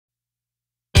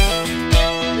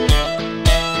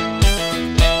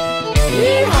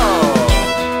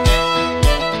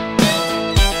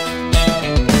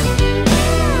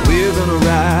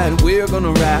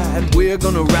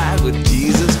ride with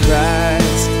Jesus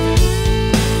Christ.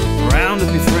 Round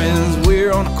up your friends,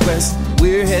 we're on a quest.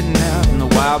 We're heading out in the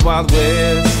wild, wild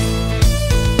west.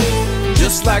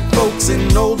 Just like folks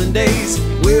in olden days,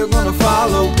 we're gonna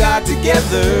follow God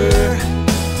together.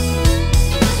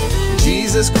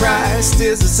 Jesus Christ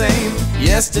is the same,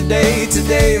 yesterday,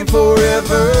 today, and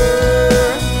forever.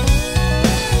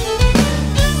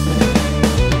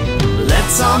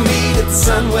 Let's all meet at the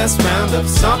SonWest Roundup.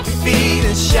 Stomp your feet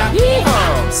and shout,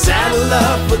 yeehaw! Saddle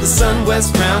up for the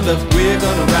SonWest Roundup. We're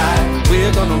gonna ride,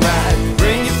 we're gonna ride.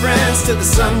 Bring your friends to the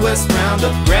SonWest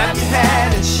Roundup. Grab your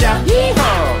hat and shout,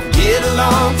 yeehaw! Get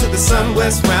along to the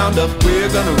SonWest Roundup. We're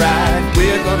gonna ride,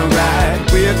 we're gonna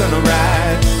ride, we're gonna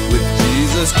ride with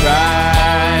Jesus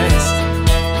Christ.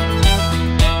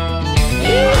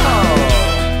 Yeehaw!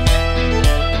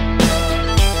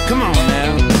 Come on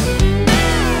now.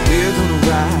 We're gonna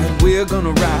ride, we're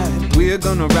gonna ride, we're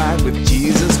gonna ride with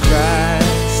Jesus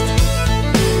Christ.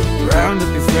 Round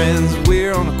up your friends,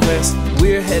 we're on a quest.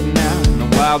 We're heading out in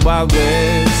the wild, wild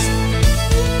west.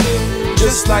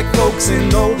 Just like folks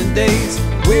in olden days,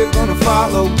 we're gonna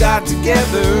follow God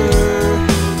together.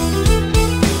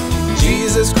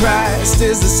 Jesus Christ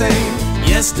is the same,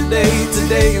 yesterday,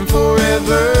 today, and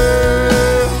forever.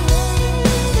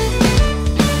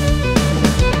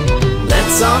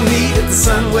 Let's all meet at the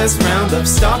SonWest Roundup.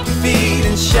 Stomp your feet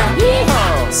and shout,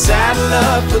 yeehaw! Saddle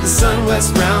up for the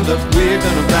SonWest Roundup. We're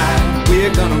gonna ride,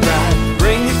 we're gonna ride.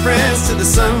 Bring your friends to the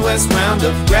SonWest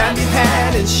Roundup. Grab your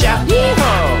hat and shout,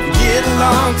 yeehaw! Get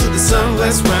along to the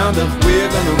SonWest Roundup. We're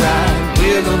gonna ride,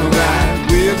 we're gonna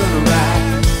ride, we're gonna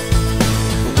ride.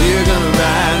 We're gonna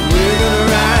ride, we're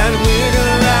gonna ride.